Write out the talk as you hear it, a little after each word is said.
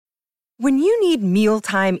When you need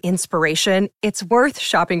mealtime inspiration, it's worth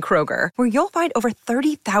shopping Kroger, where you'll find over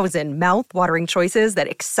 30,000 mouth-watering choices that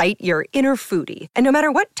excite your inner foodie. And no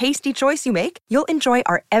matter what tasty choice you make, you'll enjoy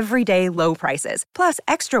our everyday low prices, plus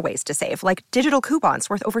extra ways to save, like digital coupons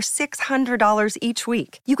worth over $600 each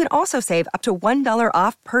week. You can also save up to $1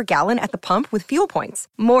 off per gallon at the pump with fuel points.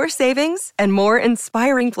 More savings and more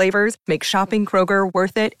inspiring flavors make shopping Kroger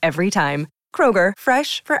worth it every time. Kroger,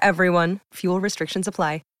 fresh for everyone. Fuel restrictions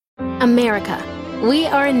apply. America. We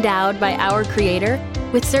are endowed by our Creator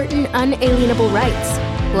with certain unalienable rights: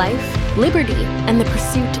 life, liberty, and the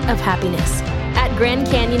pursuit of happiness. At Grand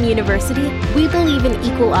Canyon University, we believe in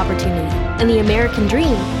equal opportunity, and the American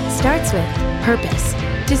dream starts with purpose.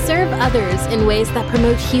 To serve others in ways that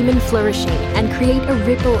promote human flourishing and create a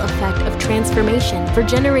ripple effect of transformation for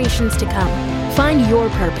generations to come. Find your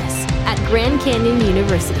purpose at Grand Canyon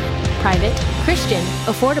University. Private, Christian,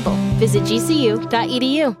 affordable. Visit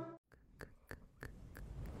gcu.edu.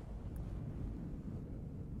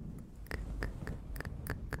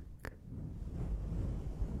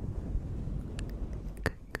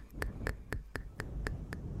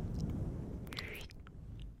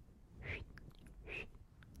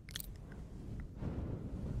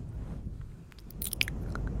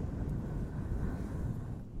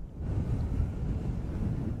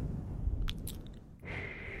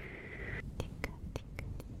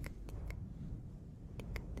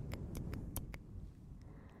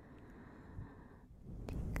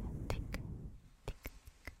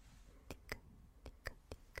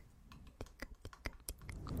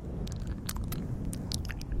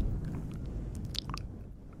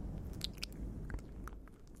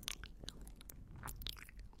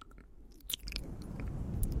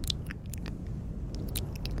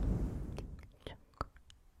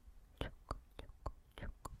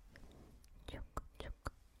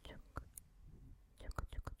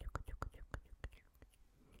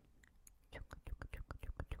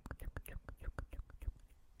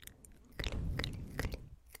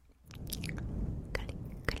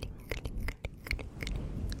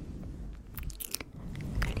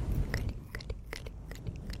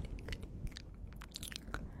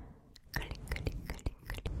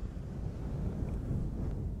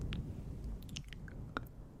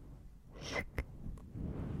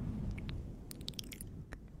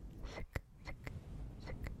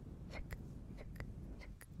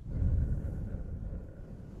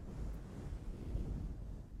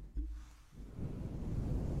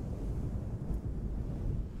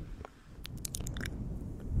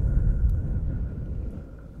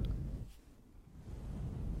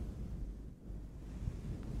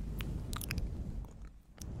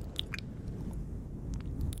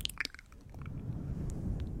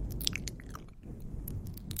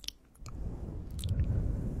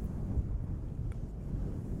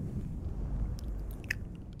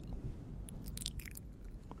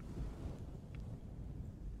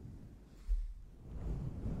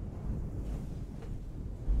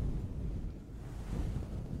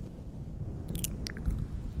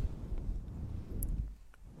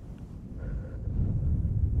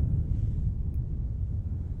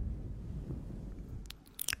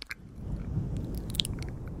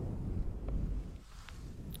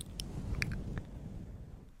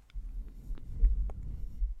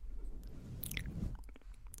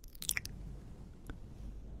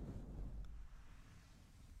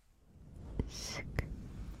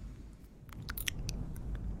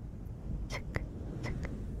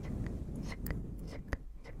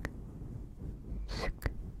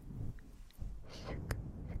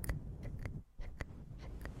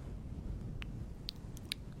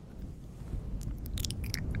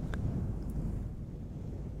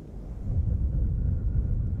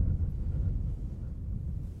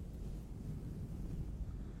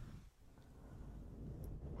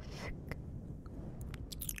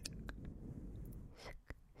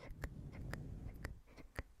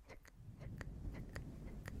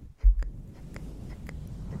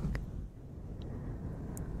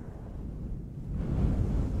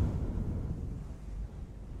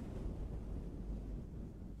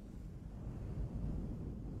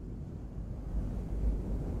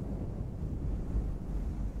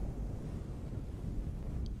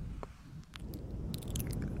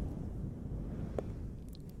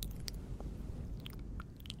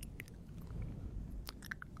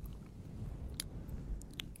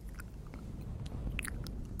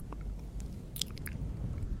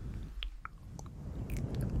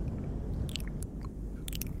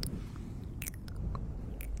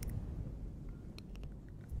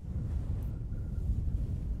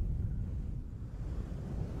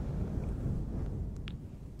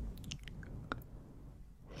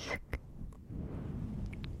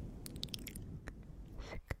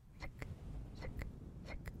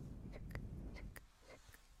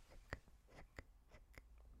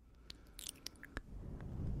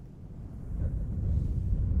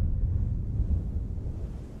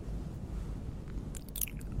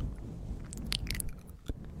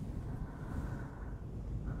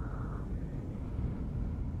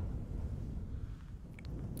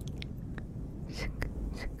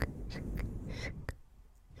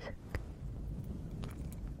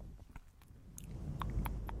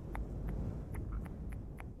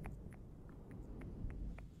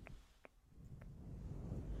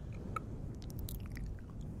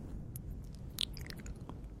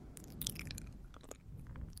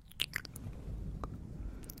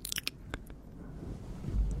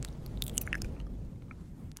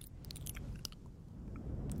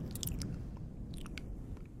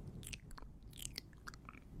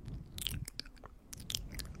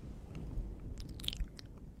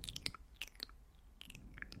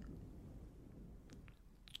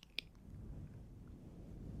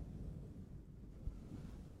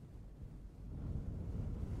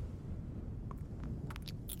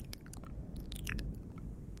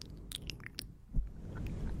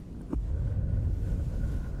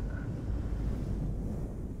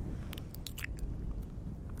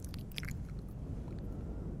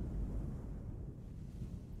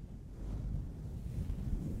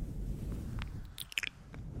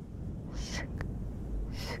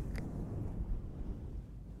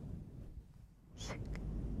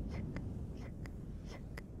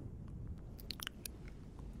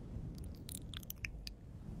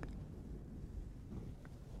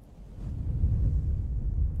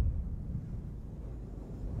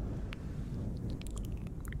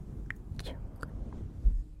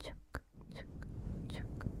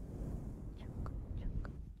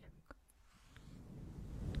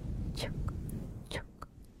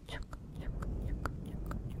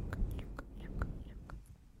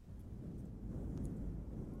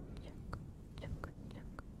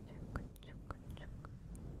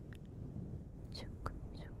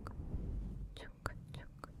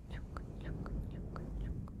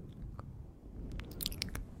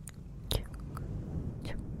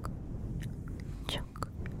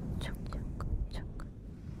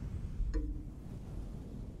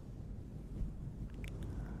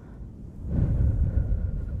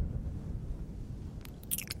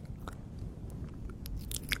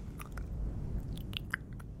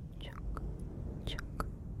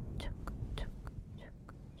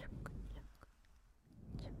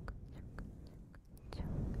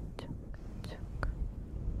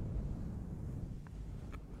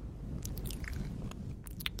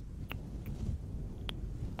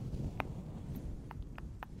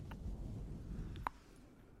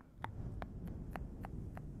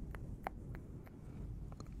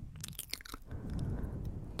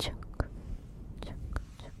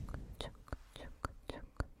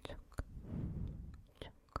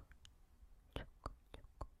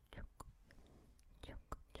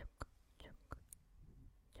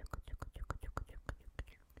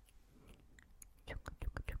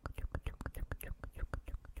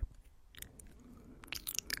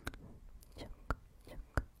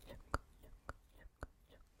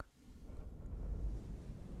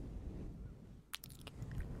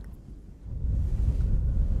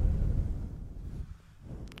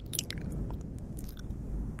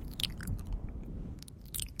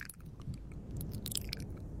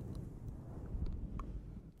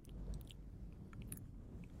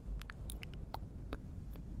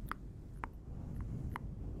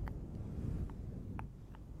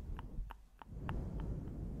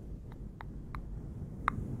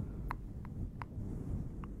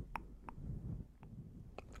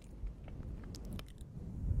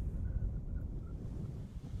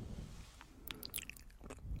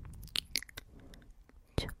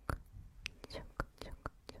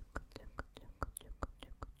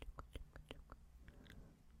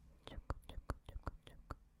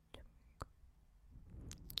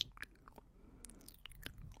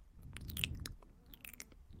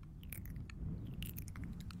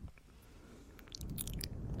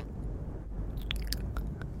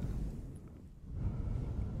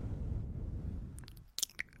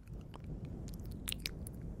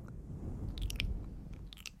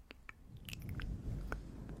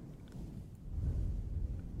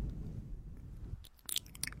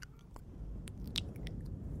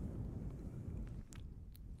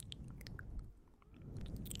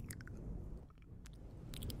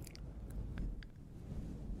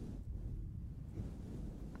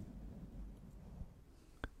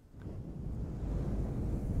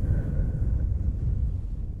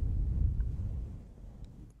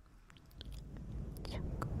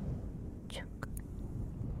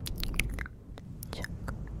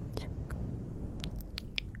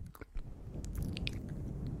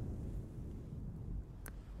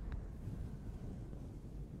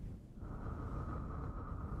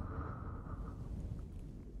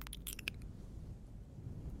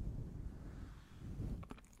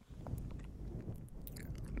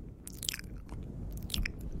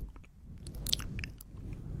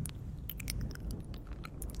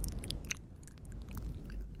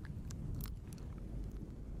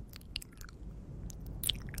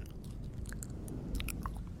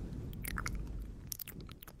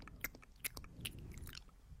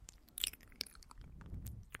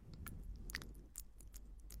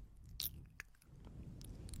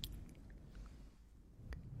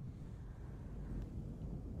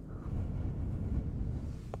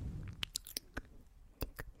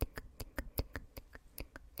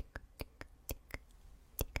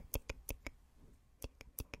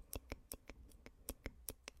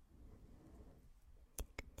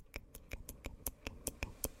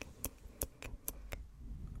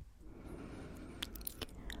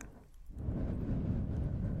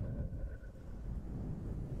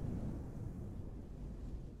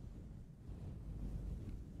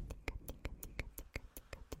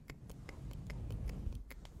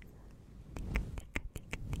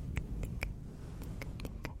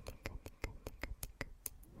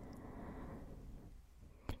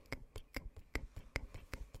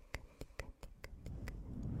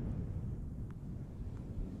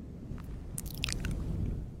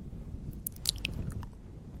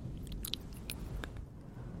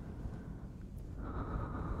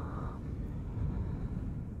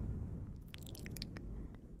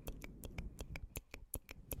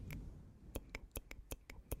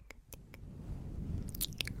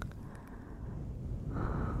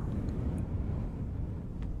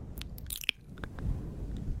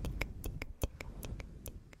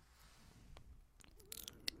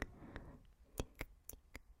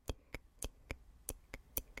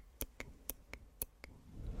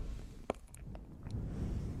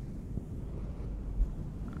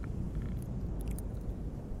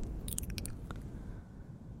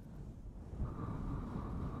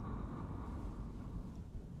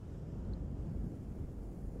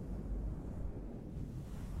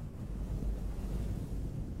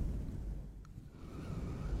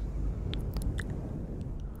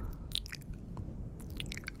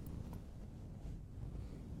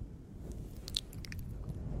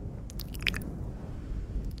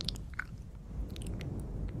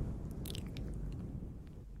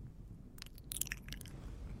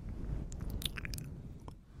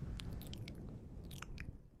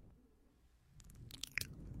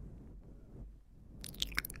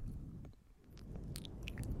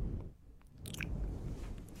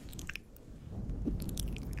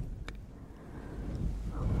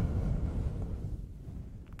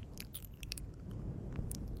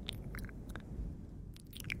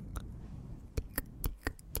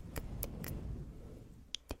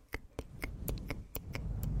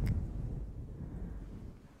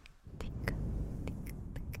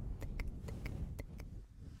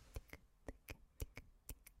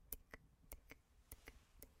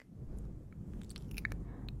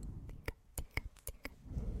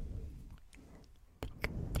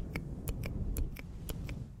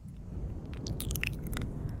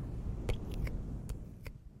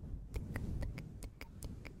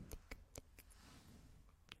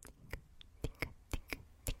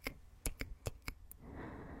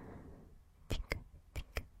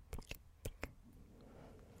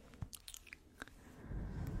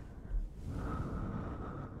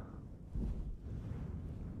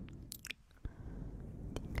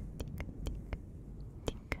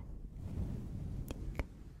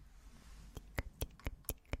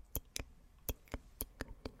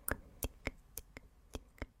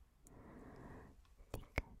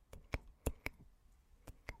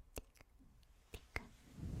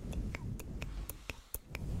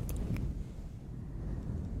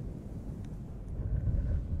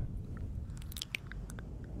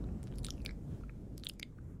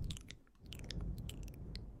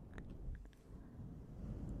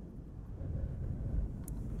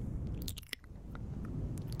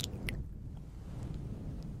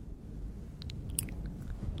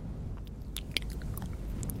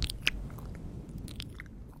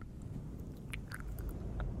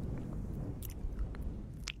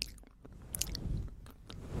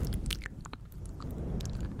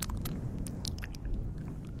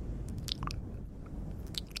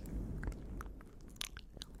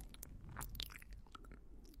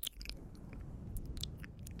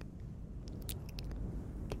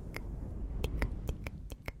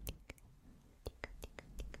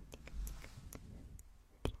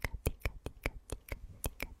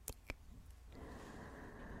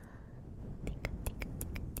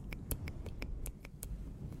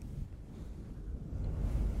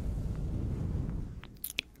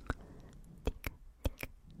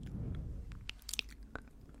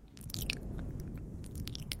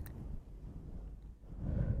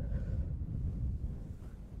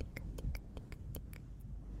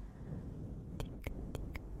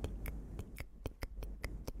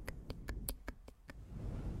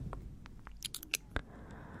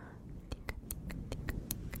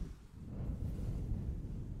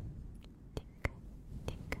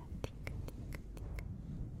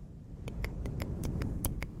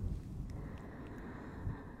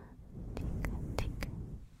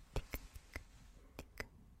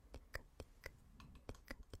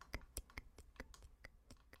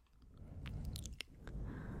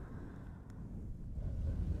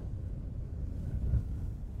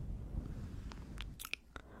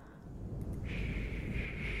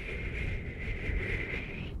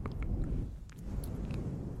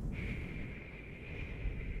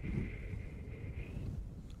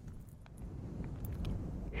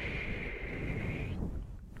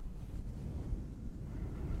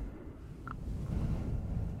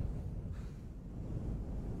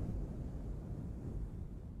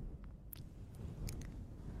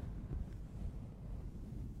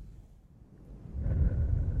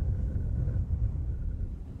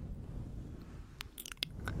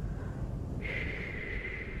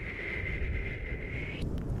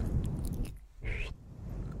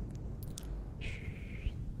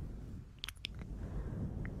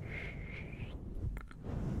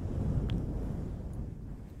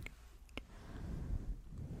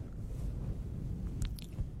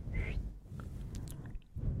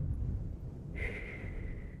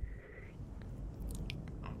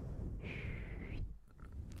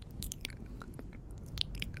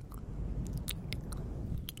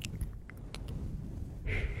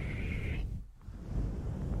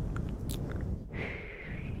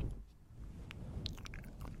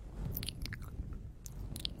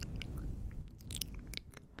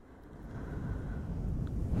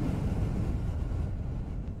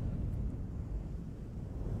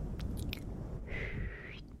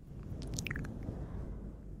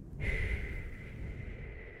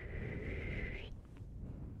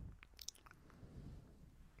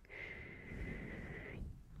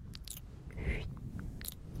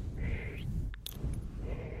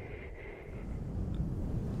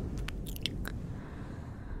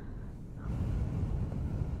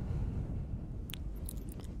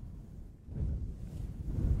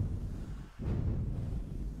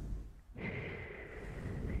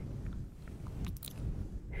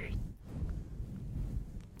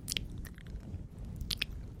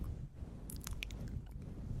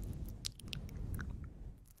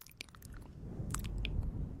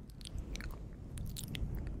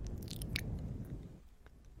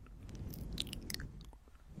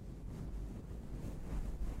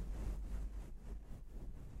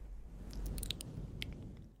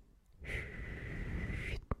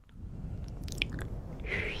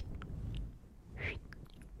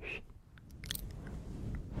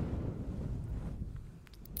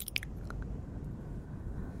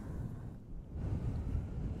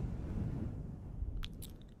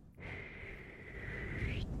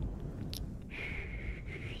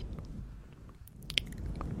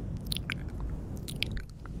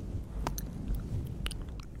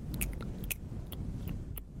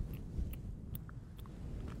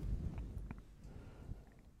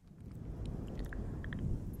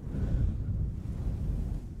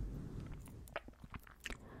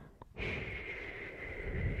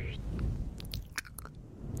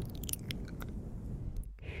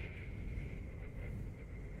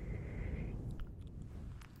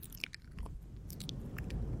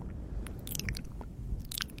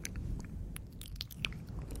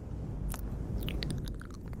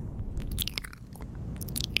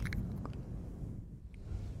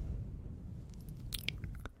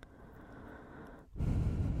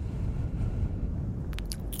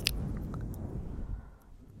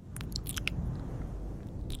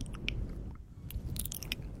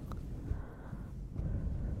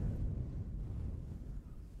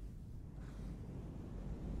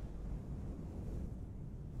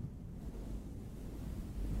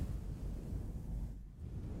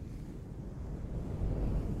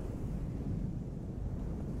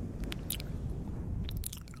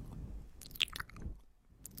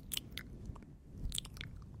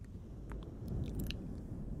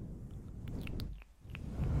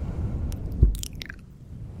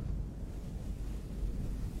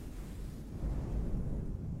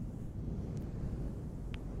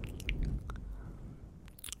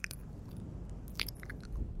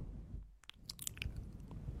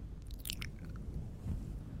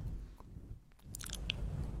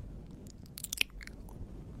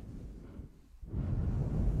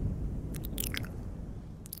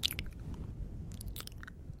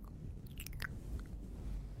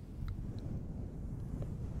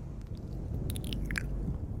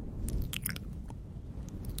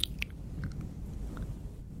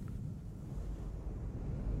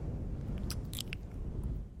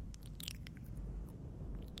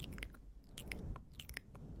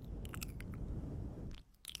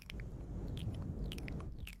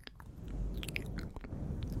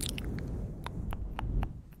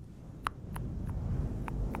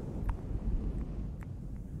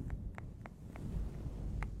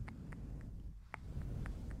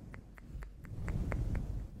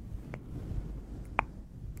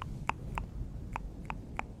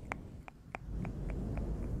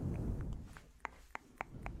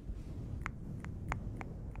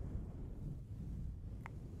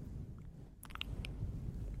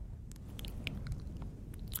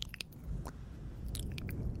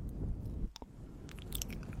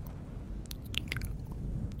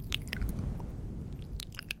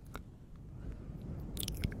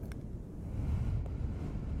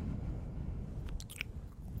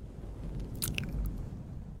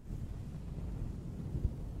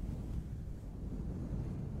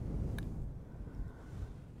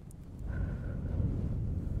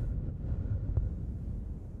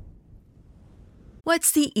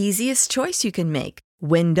 What's the easiest choice you can make?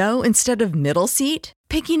 Window instead of middle seat?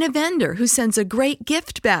 Picking a vendor who sends a great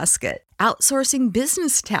gift basket? Outsourcing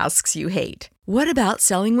business tasks you hate? What about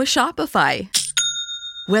selling with Shopify?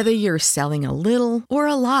 Whether you're selling a little or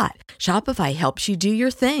a lot, Shopify helps you do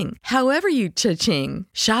your thing, however you cha-ching.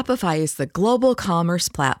 Shopify is the global commerce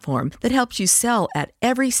platform that helps you sell at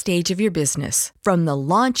every stage of your business. From the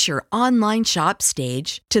launch your online shop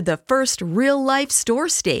stage to the first real-life store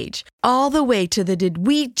stage, all the way to the did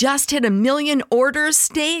we just hit a million orders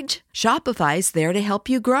stage. Shopify's there to help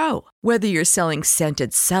you grow. Whether you're selling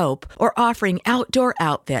scented soap or offering outdoor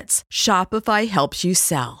outfits, Shopify helps you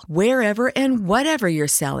sell. Wherever and whatever you're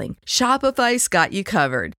selling, Shopify's got you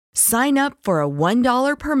covered. Sign up for a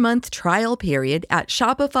 $1 per month trial period at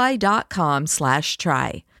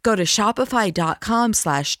shopify.com/try. Go to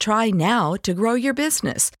shopify.com/try now to grow your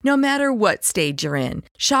business, no matter what stage you're in.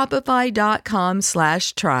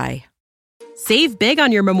 Shopify.com/try. Save big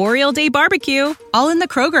on your Memorial Day barbecue, all in the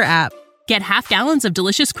Kroger app. Get half gallons of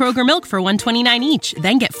delicious Kroger milk for $1.29 each.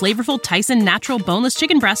 Then get flavorful Tyson natural boneless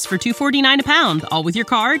chicken breasts for $2.49 a pound, all with your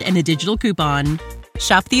card and a digital coupon.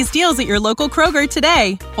 Shop these deals at your local Kroger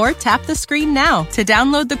today, or tap the screen now to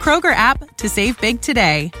download the Kroger app to save big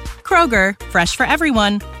today. Kroger, fresh for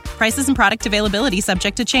everyone. Prices and product availability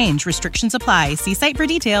subject to change. Restrictions apply. See site for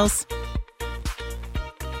details.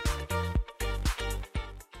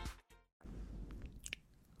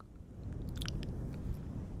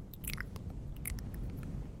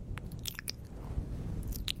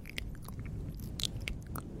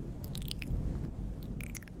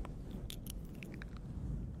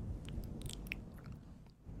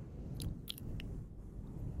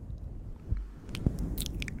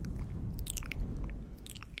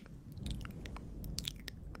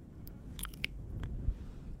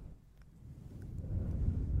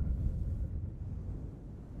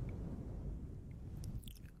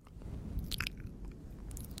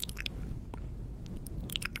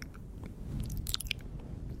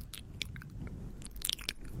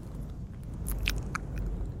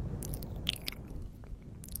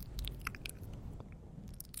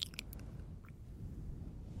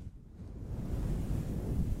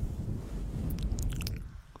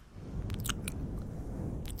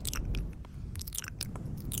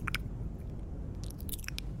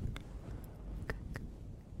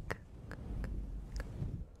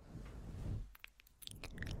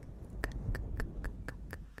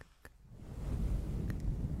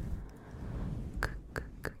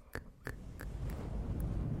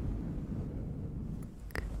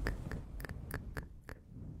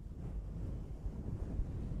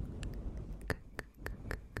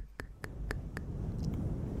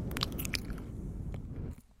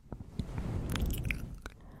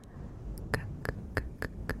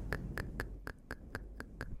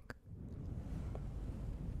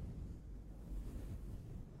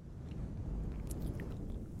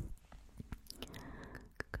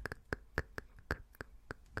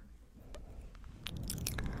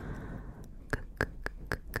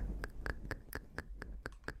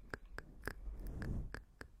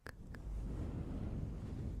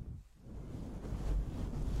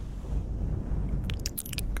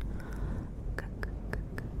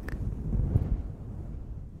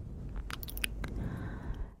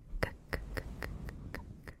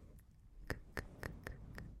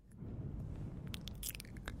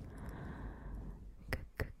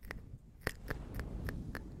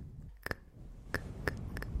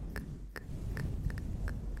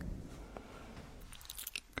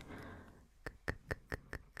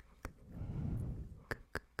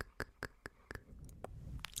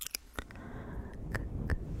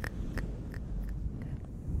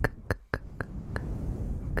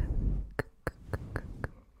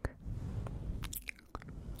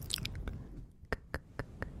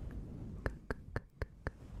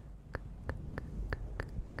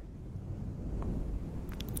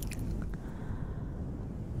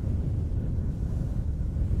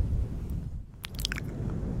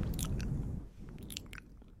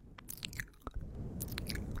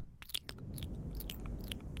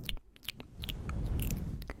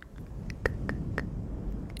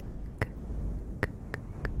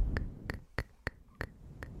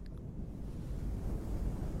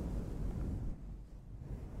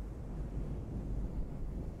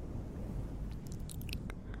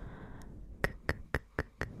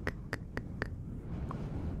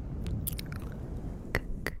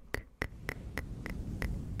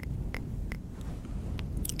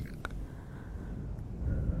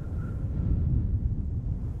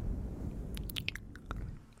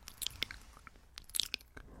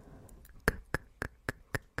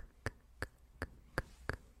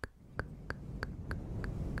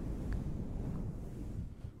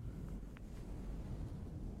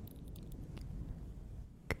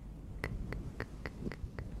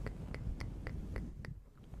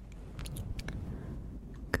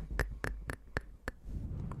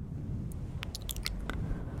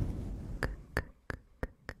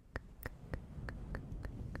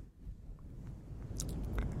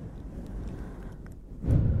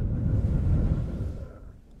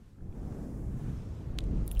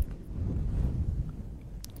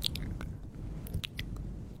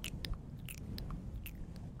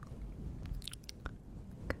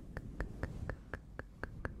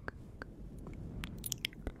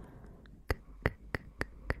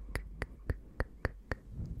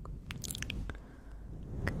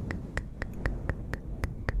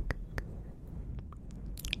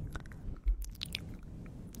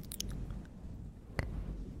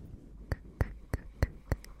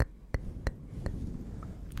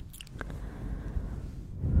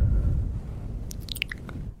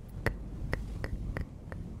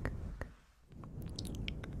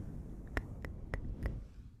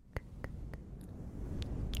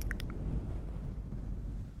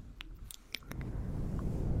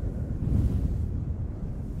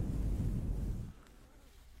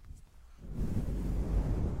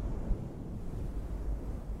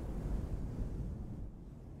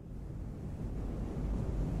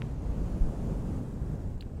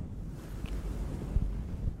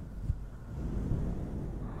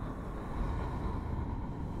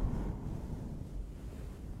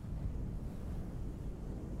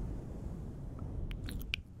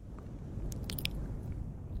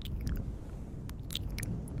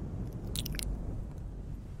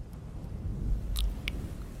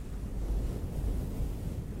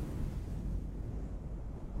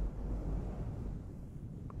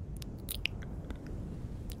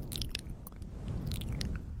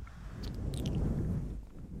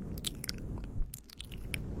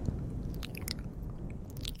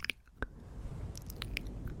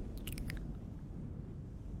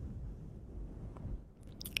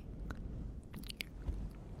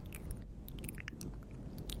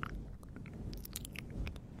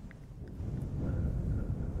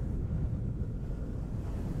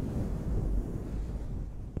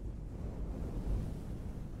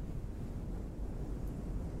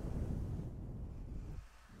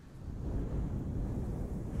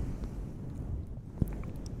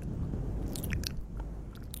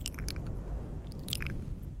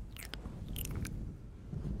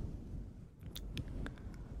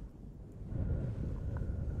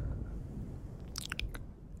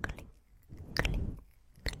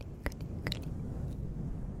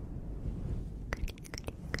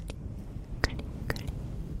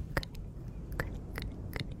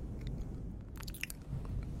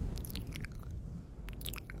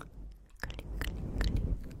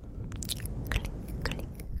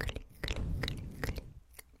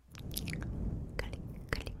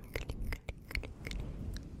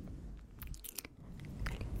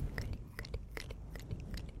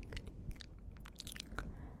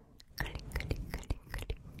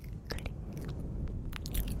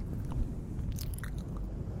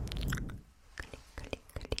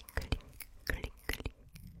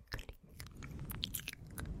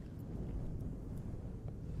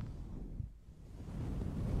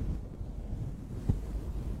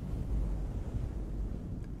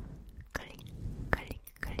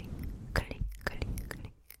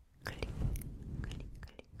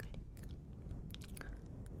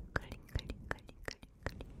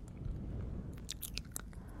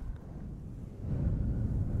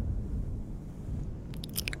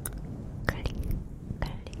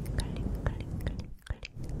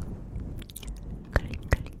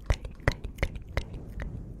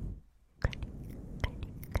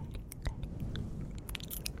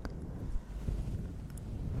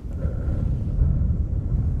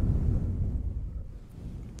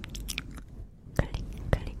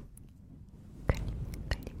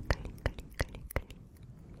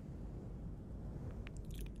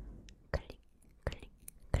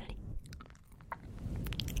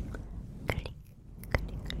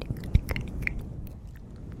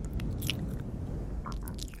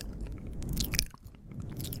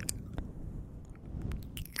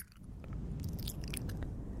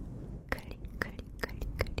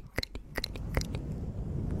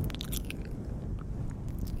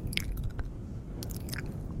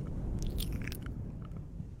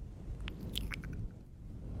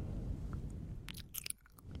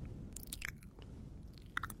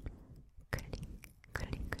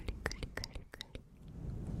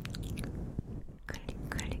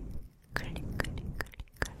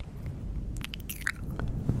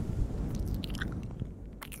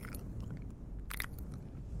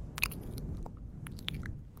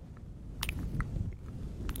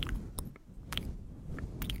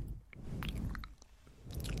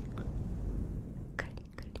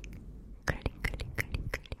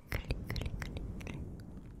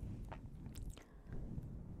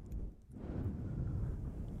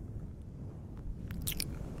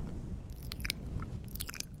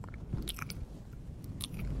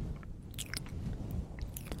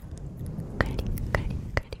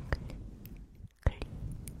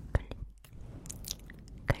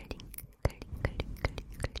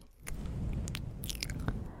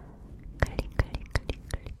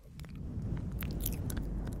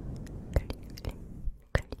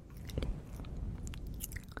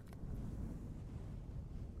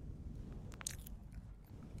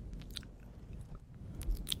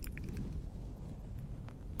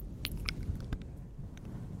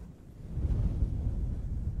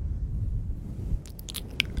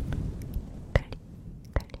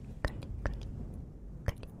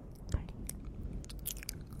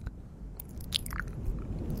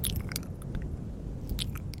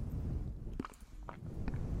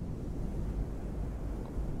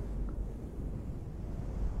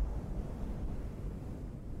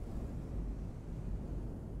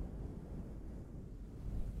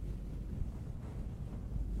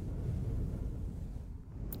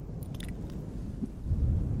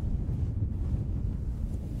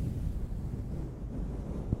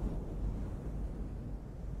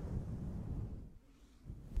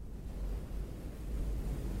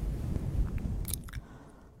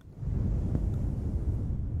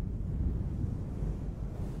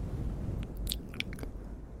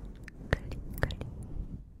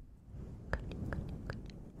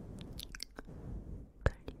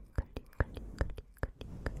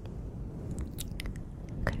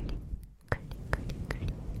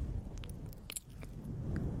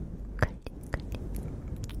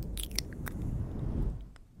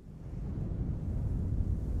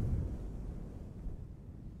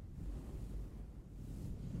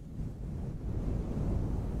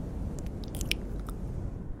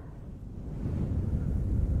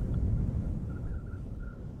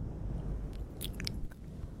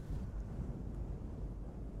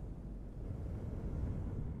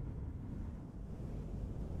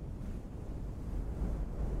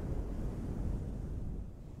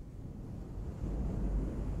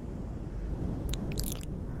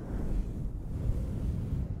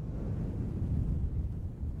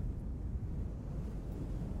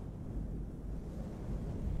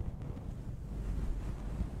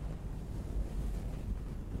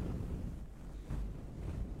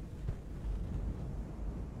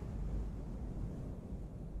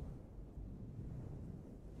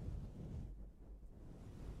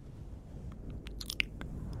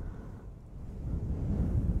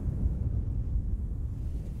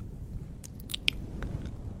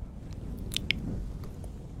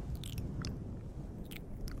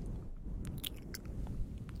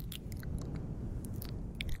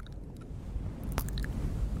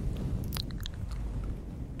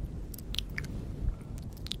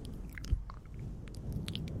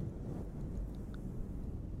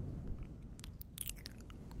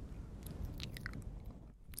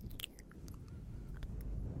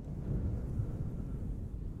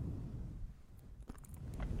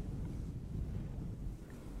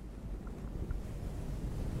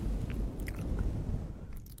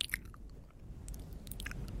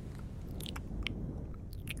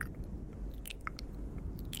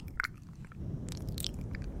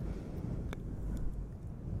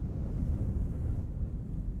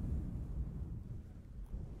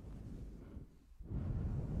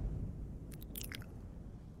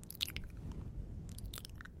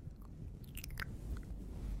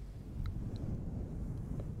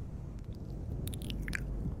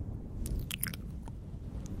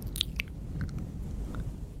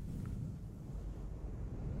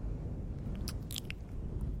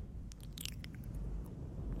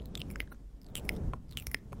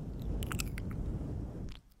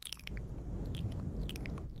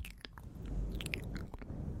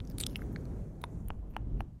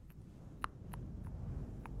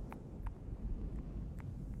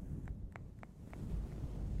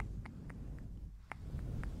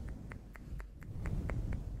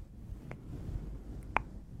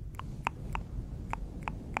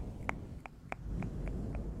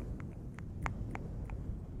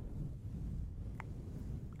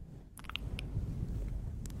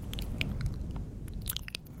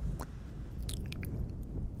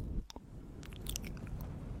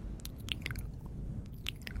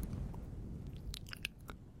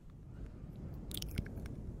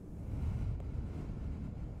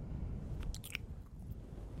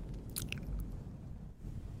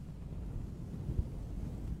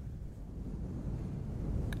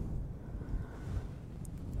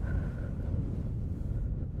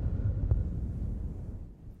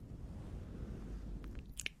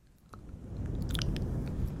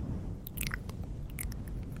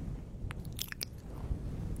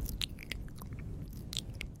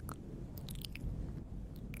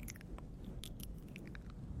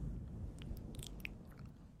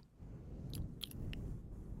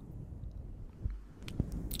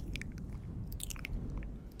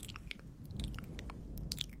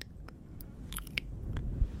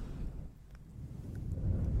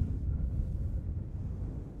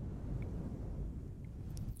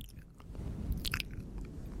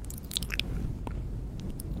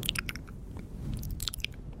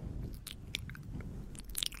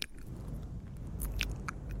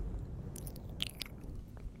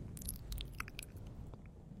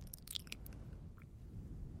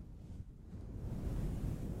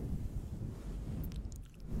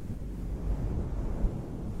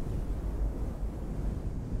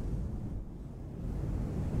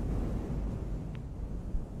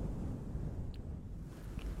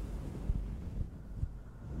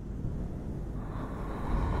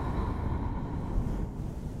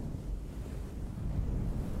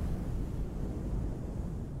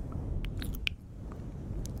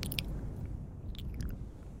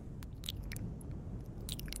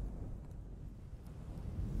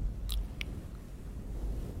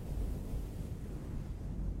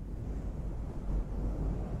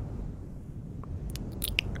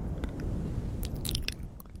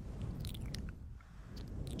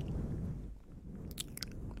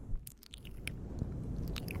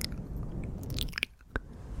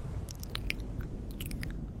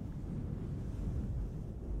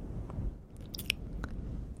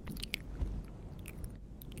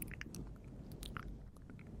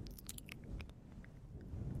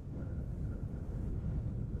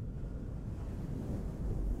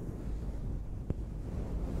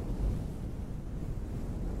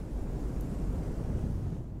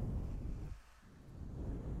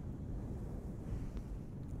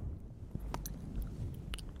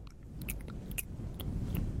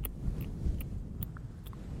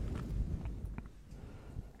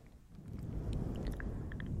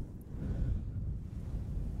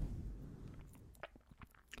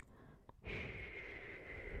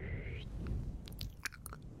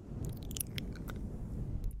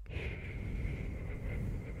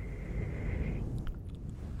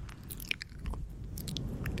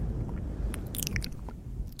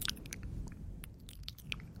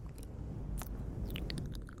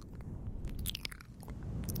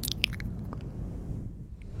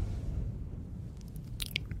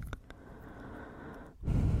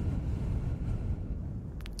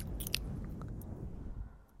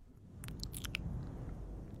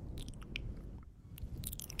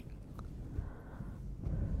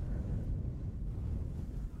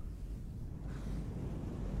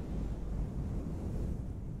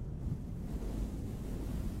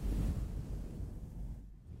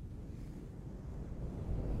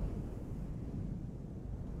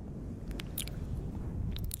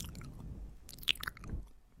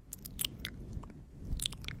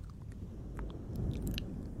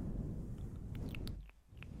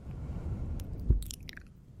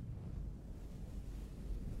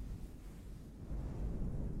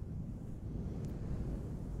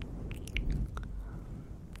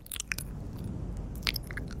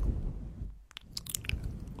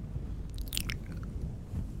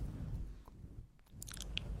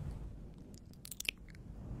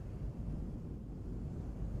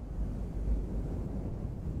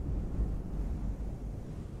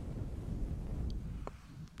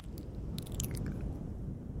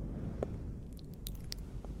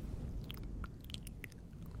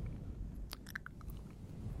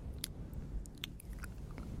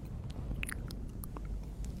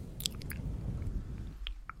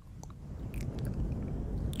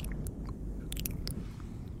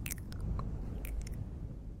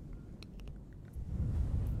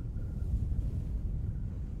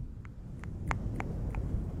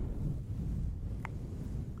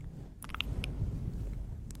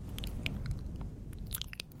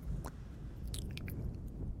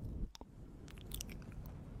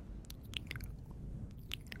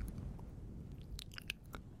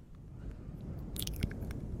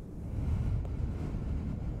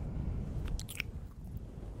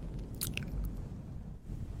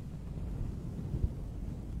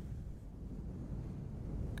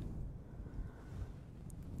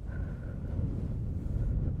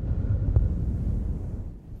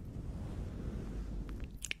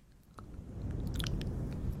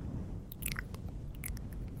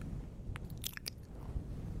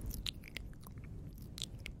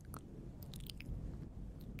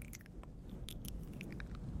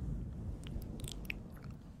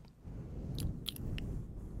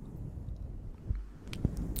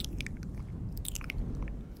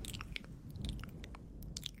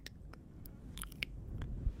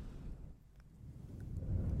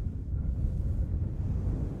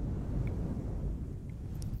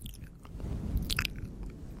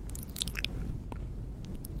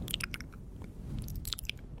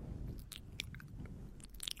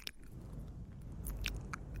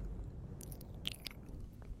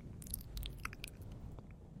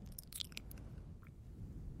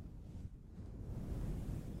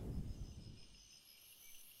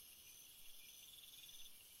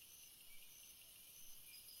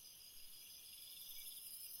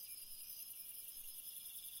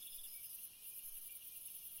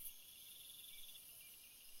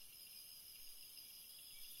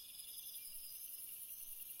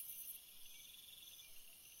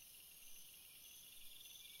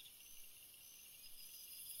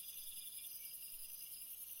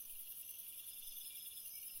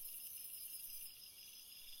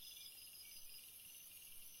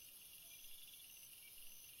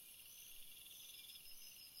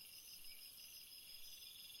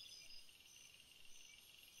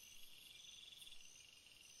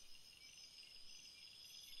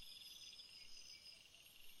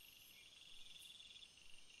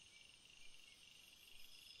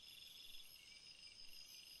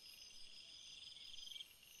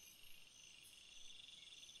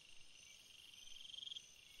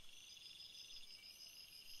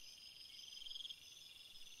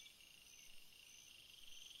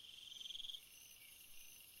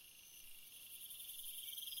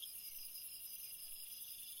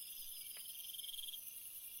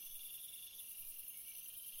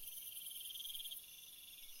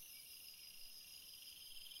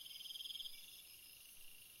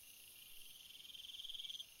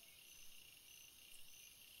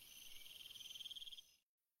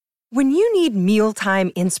 When you need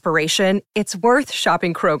mealtime inspiration, it's worth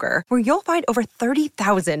shopping Kroger, where you'll find over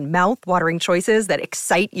 30,000 mouth-watering choices that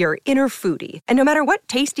excite your inner foodie. And no matter what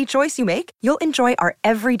tasty choice you make, you'll enjoy our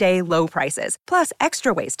everyday low prices, plus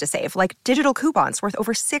extra ways to save, like digital coupons worth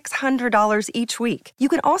over $600 each week. You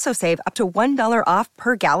can also save up to $1 off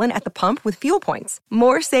per gallon at the pump with fuel points.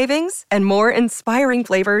 More savings and more inspiring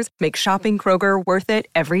flavors make shopping Kroger worth it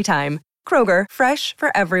every time. Kroger, fresh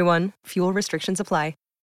for everyone. Fuel restrictions apply.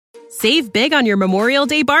 Save big on your Memorial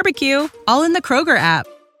Day barbecue, all in the Kroger app.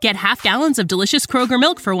 Get half gallons of delicious Kroger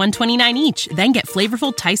milk for $1.29 each. Then get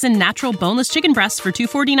flavorful Tyson natural boneless chicken breasts for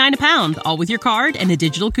 $2.49 a pound, all with your card and a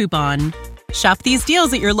digital coupon. Shop these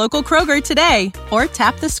deals at your local Kroger today, or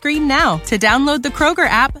tap the screen now to download the Kroger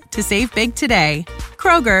app to save big today.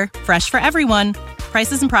 Kroger, fresh for everyone.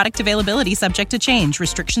 Prices and product availability subject to change.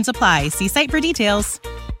 Restrictions apply. See site for details.